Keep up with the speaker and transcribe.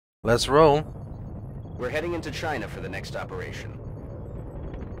Let's roll. We're heading into China for the next operation.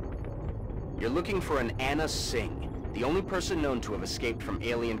 You're looking for an Anna Singh, the only person known to have escaped from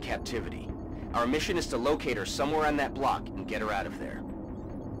alien captivity. Our mission is to locate her somewhere on that block and get her out of there.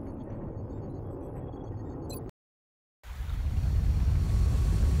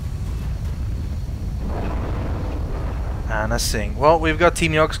 Anna Singh. Well, we've got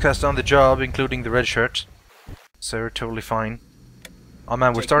Team Yogscast on the job, including the red shirt. So we're totally fine. Oh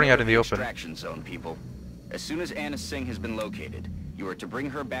man, we're starting out in the open. Extraction zone, people. As soon as Anna Singh has been located, you are to bring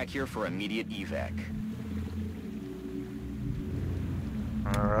her back here for immediate evac.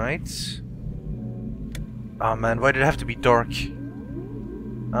 Alright. Oh man, why did it have to be dark?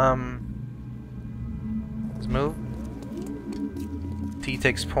 Let's move. T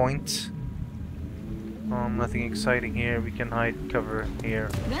takes point. Nothing exciting here. We can hide cover here.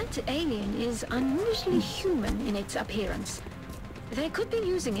 That alien is unusually human in its appearance. They could be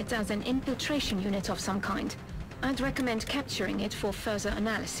using it as an infiltration unit of some kind. I'd recommend capturing it for further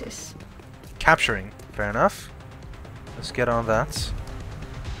analysis. Capturing. Fair enough. Let's get on that.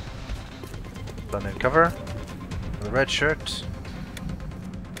 Blend in cover. The red shirt.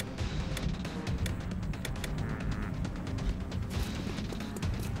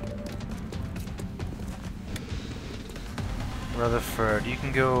 Rutherford, you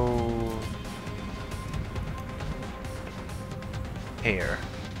can go here.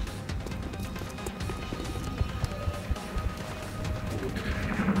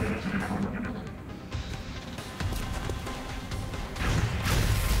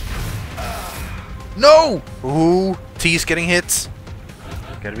 No! Ooh, T's getting hit.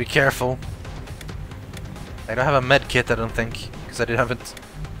 Gotta be careful. I don't have a med kit, I don't think, because I haven't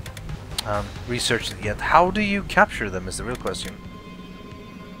researched it yet. How do you capture them is the real question.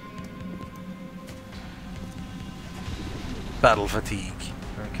 Battle fatigue.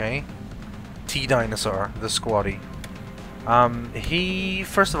 Okay. T-Dinosaur, the squatty.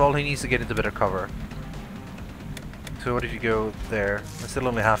 First of all, he needs to get into better cover. So what if you go there? It's still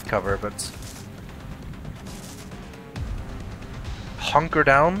only half cover, but... Hunker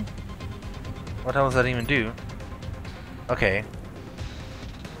down? What the hell does that even do? Okay.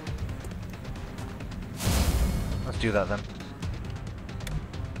 Let's do that then.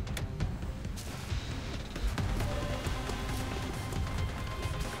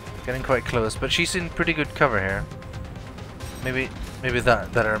 Getting quite close, but she's in pretty good cover here. Maybe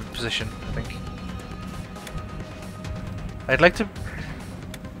that our position, I think. I'd like to...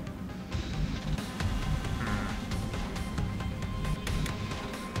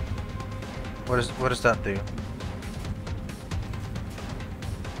 What does that do?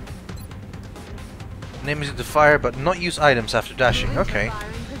 Name is to fire, but not use items after dashing. Okay.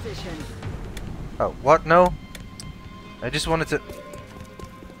 Oh, what? No? I just wanted to...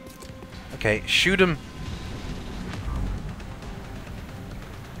 Okay, shoot him.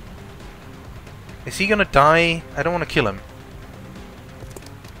 Is he gonna die? I don't want to kill him.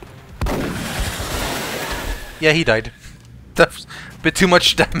 Yeah, he died. That was a bit too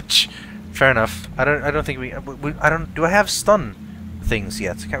much damage. Fair enough. I don't think we I don't. Do I have stun things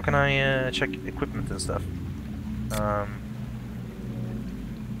yet? How can I check equipment and stuff?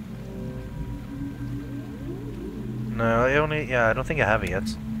 No, I don't think I have it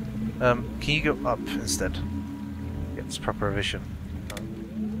yet. Can you go up instead? Get this proper vision.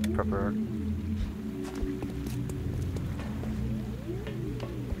 Proper.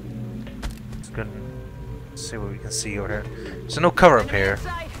 Let's go and see what we can see over here. There's no cover up here.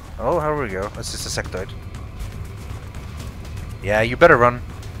 Oh, here we go. It's just a sectoid. Yeah, you better run.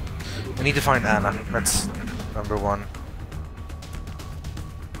 We need to find Anna. That's number one.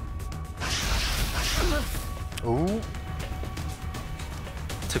 Ooh.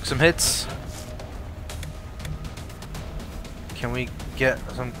 Took some hits. Can we get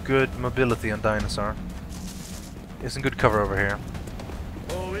some good mobility on Dinosaur? Get some good cover over here.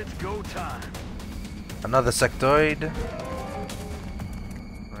 Oh, it's go time. Another sectoid.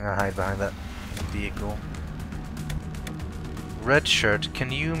 I'm gonna hide behind that vehicle. Red shirt,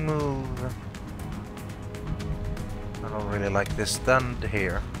 can you move? I don't really like this. Stand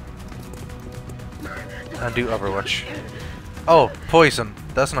here. And do Overwatch. Oh, poison.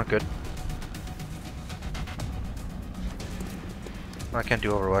 That's not good. I can't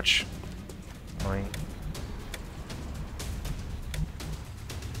do Overwatch. Annoying.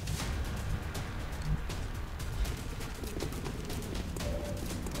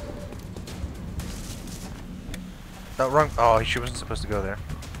 Wrong. Oh, she wasn't supposed to go there.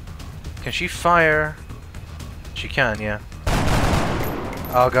 Can she fire? She can, yeah.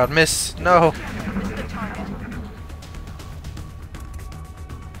 Oh god, miss! No!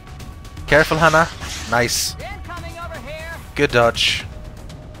 Careful, Hannah. Nice. Good dodge.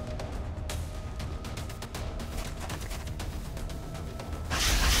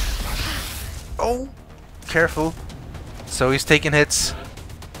 Oh, careful. So he's taking hits.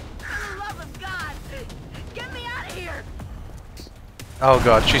 For the love of God, get me out of here! Oh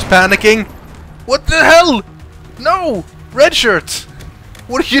god, she's panicking. What the hell? No! Red shirt!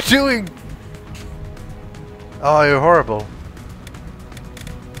 What are you doing? Oh, you're horrible.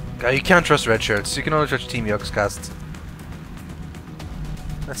 You can't trust red shirts. You can only trust Team Yogscast.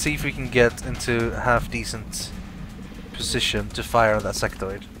 Let's see if we can get into a half decent position to fire on that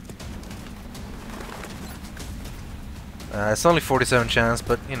sectoid. It's only 47 chance,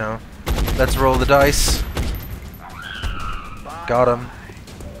 but you know, let's roll the dice. Got him.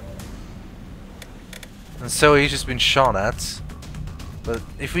 And so he's just been shot at. But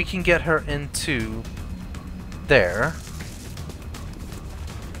if we can get her into there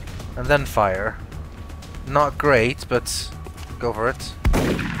and then fire, not great, but go for it.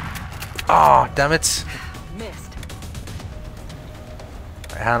 Ah, oh, damn it! Missed.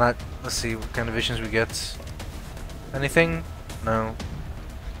 Right, Hannah, let's see what kind of visions we get. Anything? No.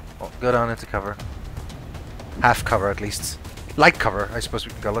 Well, go down into cover. Half cover at least. Light cover, I suppose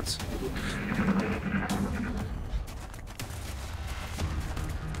we can call it.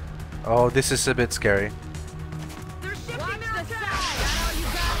 Oh, this is a bit scary. They're shifting their attack!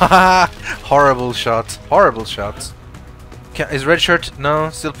 Haha! Horrible shot. Horrible shot. Is red shirt? No,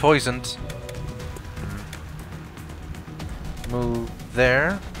 still poisoned. Move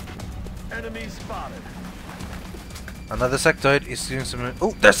there. Enemy spotted. Another sectoid is doing some.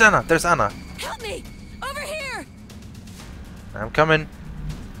 Oh, there's Anna! There's Anna! Help me! Over here! I'm coming.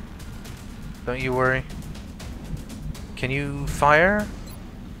 Don't you worry. Can you fire?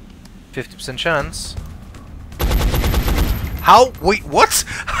 50% chance. How? Wait, what?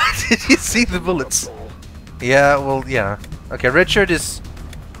 Did you see the bullets? Yeah, well, yeah. Okay, red shirt is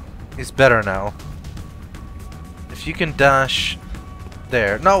better now. If you can dash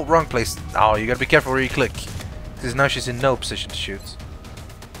there. No, wrong place. Oh, you gotta be careful where you click. Because now she's in no position to shoot.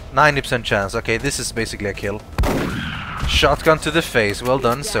 90% chance. Okay, this is basically a kill. Shotgun to the face. Well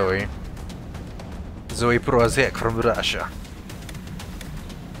done, Zoe. Zoe Prozek from Russia.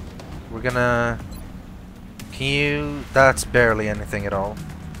 We're gonna... Can you... That's barely anything at all.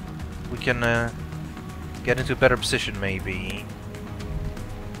 We can get into a better position, maybe.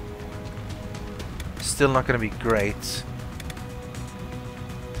 Still not gonna be great.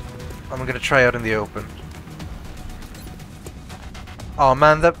 I'm gonna try out in the open. Oh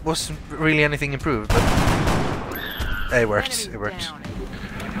man, that wasn't really anything improved, but... It worked, it worked.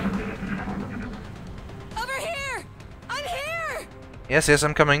 Over here! I'm here! Yes, yes,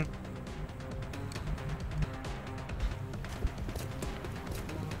 I'm coming.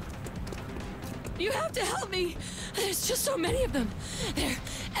 You have to help me! There's just so many of them. They're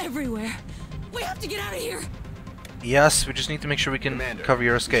everywhere. We have to get out of here! Yes, we just need to make sure we can Commander, cover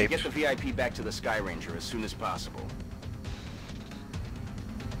your we should escape. get the VIP back to the Sky Ranger as soon as possible.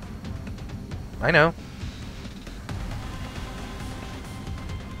 I know.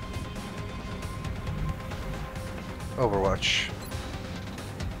 Overwatch.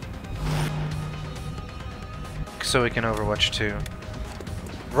 So we can Overwatch too.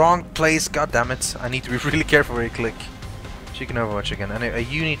 Wrong place, goddammit. I need to be really careful where you click. She can Overwatch again. Anyway,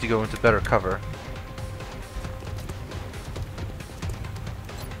 you need to go into better cover.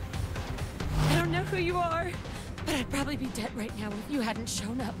 I don't know who you are, but I'd probably be dead right now if you hadn't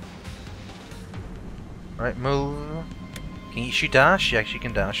shown up. Right, move. Can she dash? Yeah, she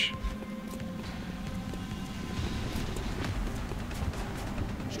can dash.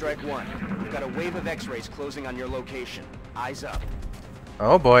 Strike one. We've got a wave of X-rays closing on your location. Eyes up.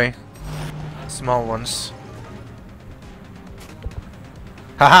 Oh boy. Small ones.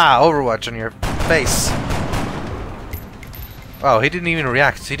 Haha! Overwatch on your face. Wow, he didn't even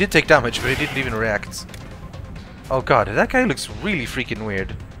react. He did take damage, but he didn't even react. Oh god, that guy looks really freaking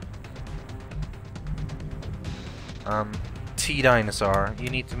weird. T-Dinosaur, you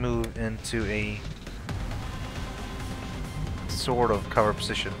need to move into a sort of cover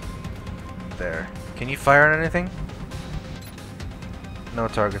position. There. Can you fire on anything? No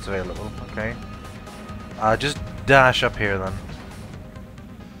targets available. Okay. Just dash up here then.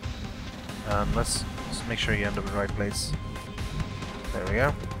 Let's make sure you end up in the right place. There we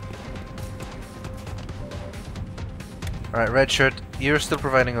go. Alright, red shirt, you're still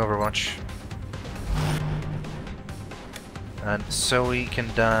providing Overwatch. And so we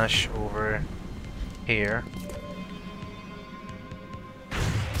can dash over here.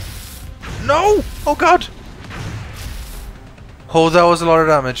 No! Oh god! Oh, that was a lot of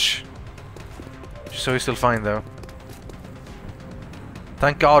damage. So he's still fine though.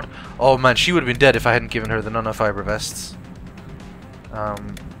 Thank God. Oh man, she would have been dead if I hadn't given her the nanofiber vests.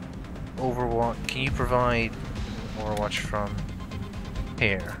 Overwatch. Can you provide Overwatch from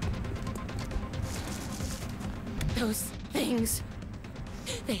here? Those things.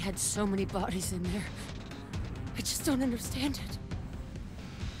 They had so many bodies in there. I just don't understand it.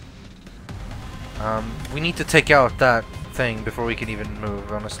 We need to take out that thing before we can even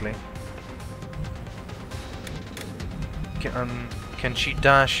move, honestly. Can she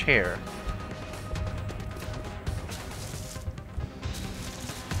dash here?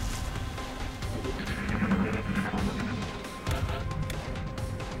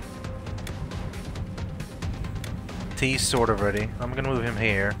 T's sort of ready. I'm gonna move him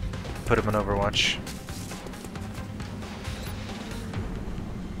here. Put him in Overwatch.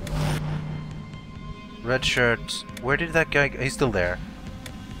 Red shirt. Where did that guy go? He's still there.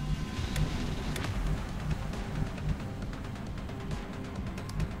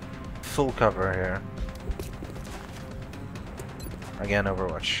 Full cover here. Again,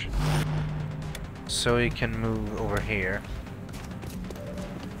 Overwatch. So he can move over here.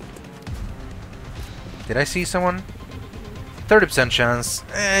 Did I see someone? 30% chance.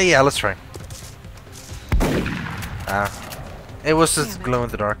 Yeah, let's try. It was just glow in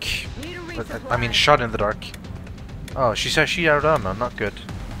the dark. I mean, shot in the dark. Oh, she said she out of ammo. Not good.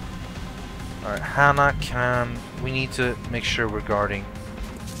 Alright, Hannah can... We need to make sure we're guarding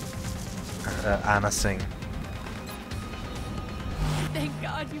Anna Singh. Thank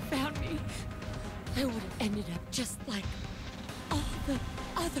God you found me. I would have ended up just like all the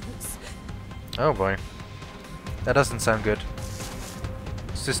others. Oh boy. That doesn't sound good.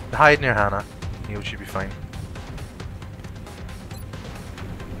 Let's just hide near Hannah. You should be fine.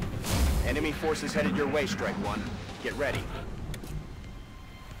 Enemy forces headed your way, Strike One. Get ready.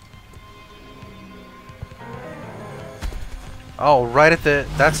 Oh, right at the...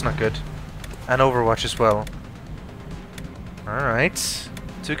 That's not good. And Overwatch as well. Alright.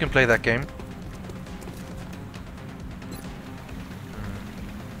 Two can play that game.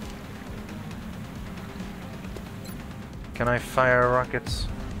 Can I fire rockets?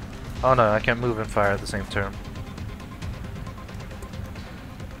 Oh no, I can't move and fire at the same turn.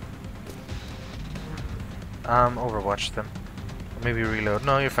 Overwatch them. Or maybe reload.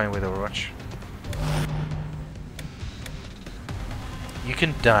 No, you're fine with Overwatch. You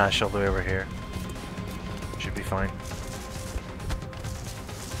can dash all the way over here. Should be fine.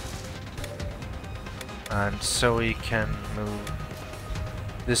 And so we can move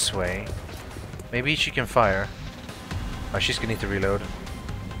this way. Maybe she can fire. Oh, she's gonna need to reload.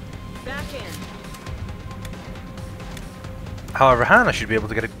 Back in. However, Hannah should be able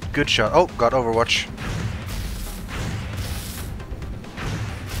to get a good shot. Oh, got Overwatch.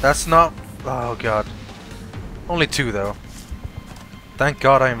 That's not... Oh god. Only two though. Thank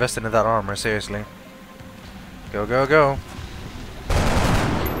God I invested in that armor, seriously. Go, go, go.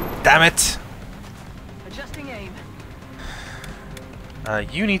 Damn it! Adjusting aim.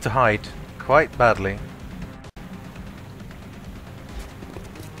 You need to hide quite badly.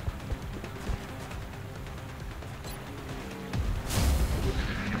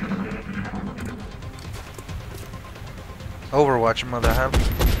 Overwatch, mother have.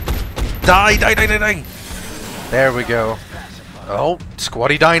 Die, die, die, die, die! There we go. Oh,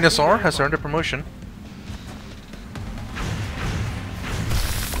 Squatty Dinosaur has earned a promotion.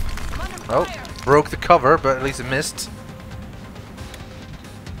 Oh, broke the cover, but at least it missed.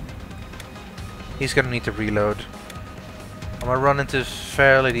 He's gonna need to reload. I'm gonna run into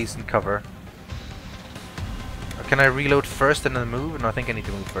fairly decent cover. Or can I reload first and then move? No, I think I need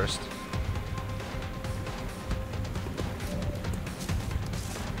to move first.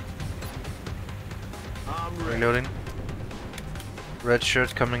 Reloading. Red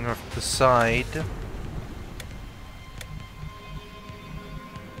shirt coming off the side.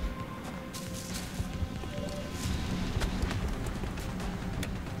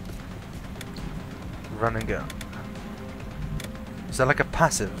 Run and go. Is that like a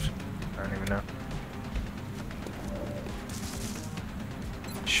passive? I don't even know.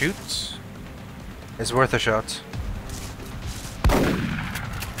 Shoot. It's worth a shot.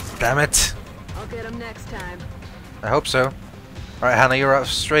 Damn it! I'll get him next time. I hope so. Alright, Hannah, you're out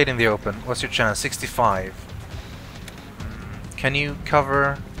straight in the open. What's your chance? 65. Can you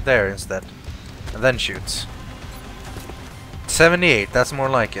cover there instead? And then shoot. 78, that's more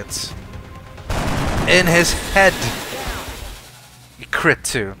like it. In his head! You crit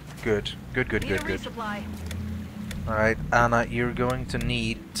too. Good. Good, good, good, good. Alright, Anna, you're going to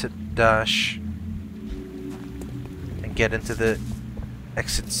need to dash and get into the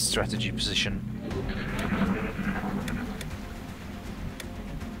exit strategy position.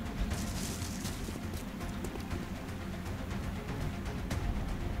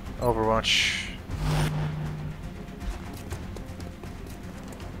 Overwatch.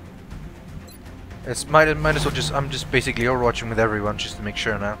 It's might as well just I'm just basically overwatching with everyone just to make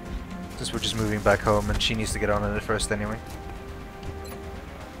sure now. Since we're just moving back home and she needs to get on it first anyway.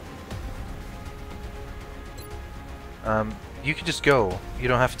 You can just go. You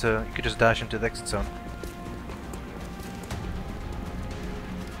don't have to. You could just dash into the exit zone.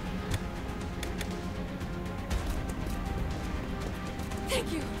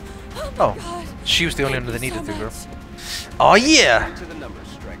 Thank you. Oh, God. she was the only one that Thank you needed to so go. much. Oh yeah! Back to the numbers,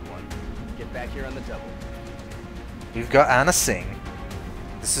 Strike One. Get back here on the double. We've got Anna Singh.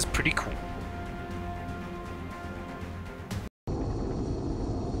 This is pretty cool.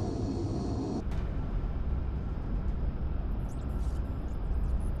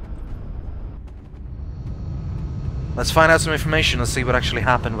 Let's find out some information. Let's see what actually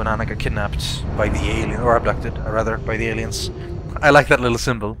happened when Anna got kidnapped by the alien, or abducted, rather, by the aliens. I like that little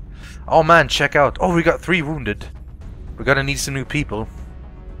symbol. Oh man, check out. Oh, we got 3 wounded. We're gonna need some new people.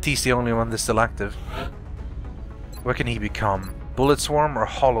 T's the only one that's still active. What can he become? Bullet Swarm or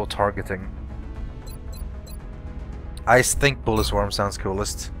Hollow Targeting? I think Bullet Swarm sounds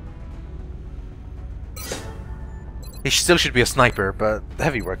coolest. He still should be a sniper, but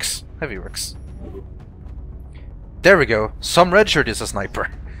heavy works. Heavy works. There we go. Some redshirt is a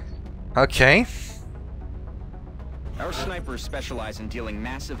sniper. Okay. Our snipers specialize in dealing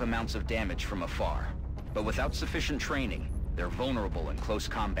massive amounts of damage from afar. But without sufficient training, they're vulnerable in close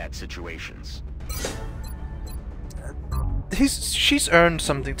combat situations. She's earned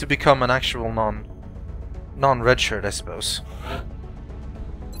something to become an actual non-redshirt, I suppose.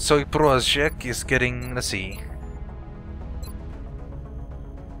 So Project is getting, let's see,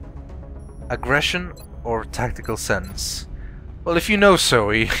 aggression or tactical sense. Well, if you know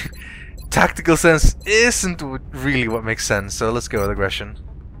Zoe, tactical sense isn't really what makes sense. So let's go with aggression.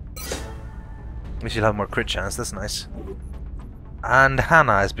 We should have more crit chance. That's nice. And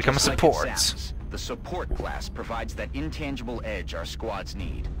Hannah has become a support. Like it sounds, the support class provides that intangible edge our squads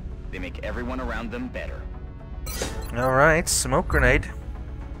need. They make everyone around them better. Alright, smoke grenade.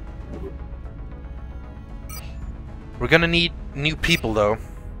 We're gonna need new people though,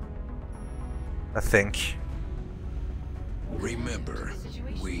 I think. Remember,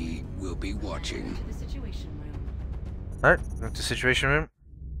 we will be watching. Alright, back to situation room.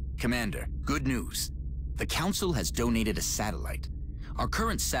 Commander, good news. The Council has donated a satellite. Our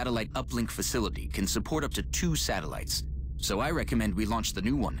current satellite uplink facility can support up to 2 satellites, so I recommend we launch the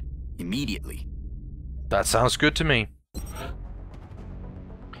new one immediately. That sounds good to me.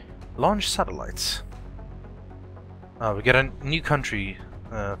 Launch satellites. Oh, we get a new country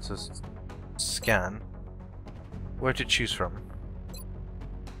to scan. Where to choose from?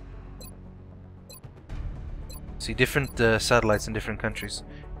 See, different satellites in different countries.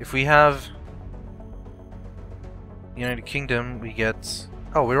 If we have United Kingdom, we get...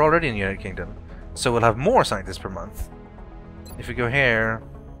 Oh, we're already in United Kingdom. So we'll have more scientists per month. If we go here,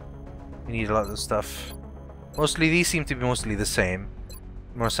 we need a lot of stuff. Mostly, these seem to be mostly the same.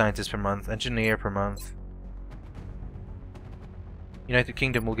 More scientists per month, engineer per month. United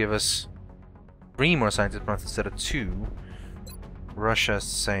Kingdom will give us 3 more scientists per month instead of 2. Russia is the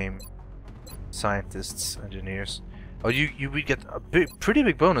same. Scientists, engineers. Oh, you would get a pretty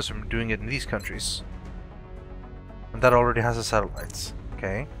big bonus from doing it in these countries. And that already has a satellite.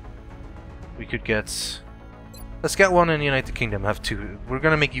 Okay. We could get... Let's get one in the United Kingdom, have 2. We're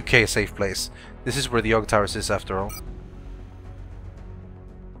gonna make UK a safe place. This is where the Yog Towers is after all.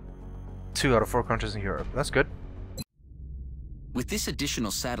 2 out of 4 countries in Europe. That's good. With this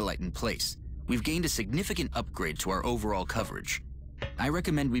additional satellite in place, we've gained a significant upgrade to our overall coverage. I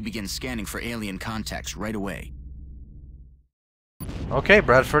recommend we begin scanning for alien contacts right away. Okay,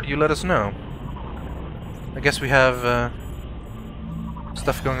 Bradford, you let us know. I guess we have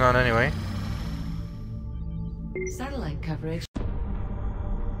stuff going on anyway. Satellite coverage.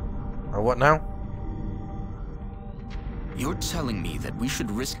 What now? You're telling me that we should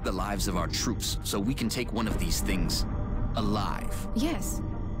risk the lives of our troops so we can take one of these things alive? Yes.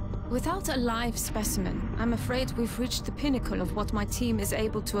 Without a live specimen, I'm afraid we've reached the pinnacle of what my team is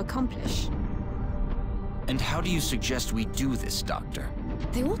able to accomplish. And how do you suggest we do this, Doctor?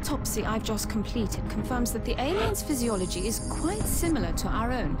 The autopsy I've just completed confirms that the alien's physiology is quite similar to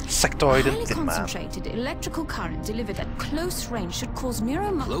our own. Sectoid Highly and thin man. concentrated electrical current delivered at close range should cause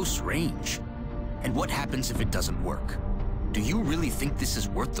Close range? And what happens if it doesn't work? Do you really think this is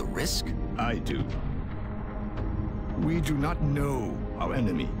worth the risk? I do. We do not know our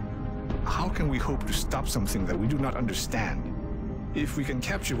enemy. how can we hope to stop something that we do not understand? If we can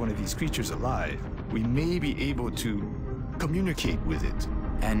capture one of these creatures alive, we may be able to communicate with it.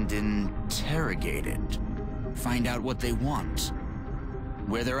 And interrogate it. Find out what they want.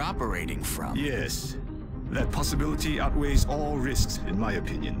 Where they're operating from. Yes. That possibility outweighs all risks, in my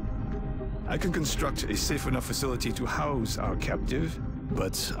opinion. I can construct a safe enough facility to house our captive,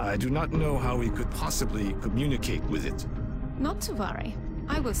 but I do not know how we could possibly communicate with it. Not to worry.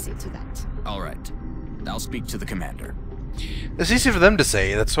 I will see to that. All right. I'll speak to the commander. It's easy for them to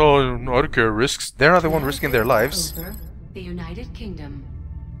say. That's all. I don't care. Risks. They're not the one risking their lives. Over the United Kingdom.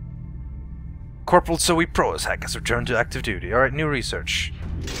 Corporal Zoe Prozac has returned to active duty. Alright, new research.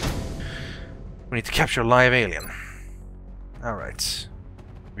 We need to capture a live alien. Alright.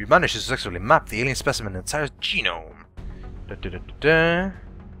 We managed to successfully map the alien specimen entire genome. The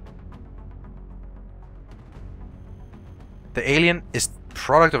alien is the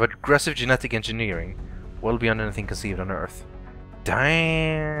product of aggressive genetic engineering, well beyond anything conceived on Earth.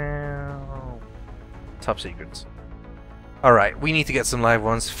 Damn. Top secrets. Alright, we need to get some live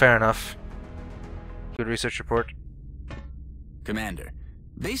ones, fair enough. Good research report. Commander,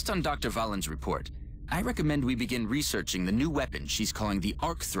 based on Dr. Valen's report, I recommend we begin researching the new weapon she's calling the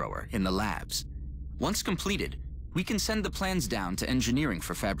Arc Thrower in the labs. Once completed, we can send the plans down to engineering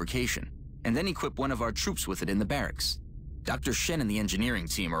for fabrication, and then equip one of our troops with it in the barracks. Dr. Shen and the engineering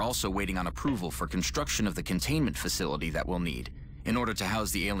team are also waiting on approval for construction of the containment facility that we'll need in order to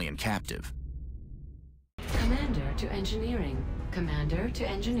house the alien captive. Commander to engineering. Commander to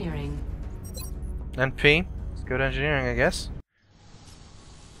engineering. NP, let's go to engineering, I guess.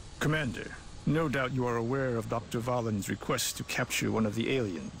 Commander, no doubt you are aware of Dr. Valen's request to capture one of the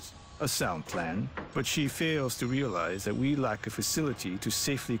aliens. A sound plan, but she fails to realize that we lack a facility to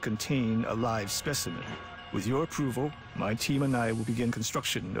safely contain a live specimen. With your approval, my team and I will begin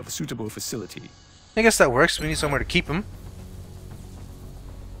construction of a suitable facility. I guess that works. We need somewhere to keep him.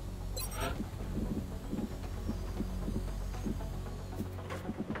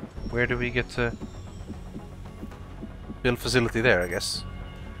 Where do we get to build facility there, I guess?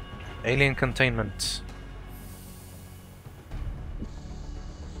 Alien containment.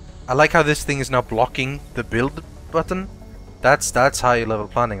 I like how this thing is now blocking the build button. That's high level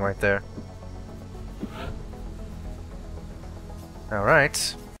planning right there.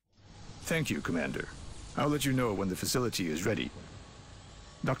 Alright. Thank you, Commander. I'll let you know when the facility is ready.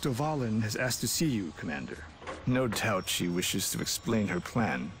 Dr. Valen has asked to see you, Commander. No doubt she wishes to explain her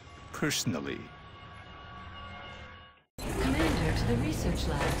plan personally. Commander to the research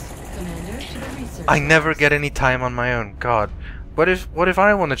labs. Commander to the research I never labs. get any time on my own. God. What if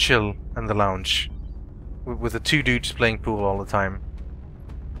I want to chill in the lounge with the two dudes playing pool all the time?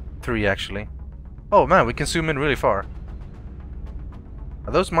 3 actually. Oh man, we can zoom in really far.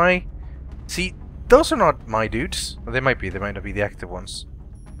 Are those my... See, those are not my dudes. Well, they might be. They might not be the active ones.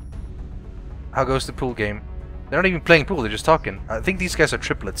 How goes the pool game? They're not even playing pool. They're just talking. I think these guys are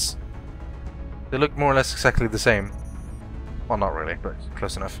triplets. They look more or less exactly the same. Well, not really, but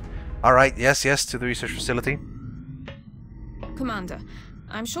close enough. Alright, yes, to the research facility. Commander,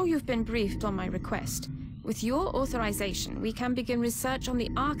 I'm sure you've been briefed on my request. With your authorization, we can begin research on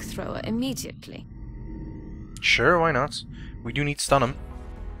the Arc Thrower immediately. Sure, why not? We do need to stun him.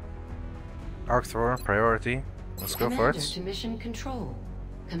 Arc Thrower, priority. Let's go for it. Commander to mission control.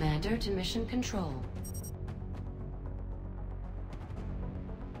 Commander to mission control.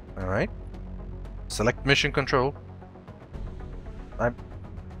 Alright. Select mission control.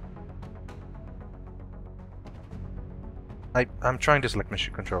 I'm trying to select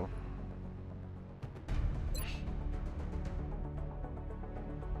mission control.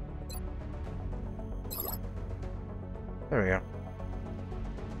 There we go.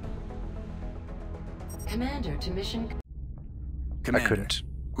 Commander to mission... Commander, I couldn't.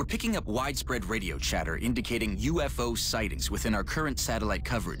 we're picking up widespread radio chatter indicating UFO sightings within our current satellite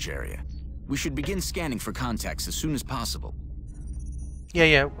coverage area. We should begin scanning for contacts as soon as possible.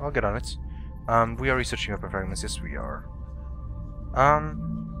 Yeah, I'll get on it. We are researching weapon fragments. Yes, we are.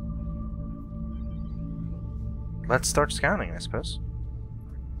 Let's start scanning, I suppose.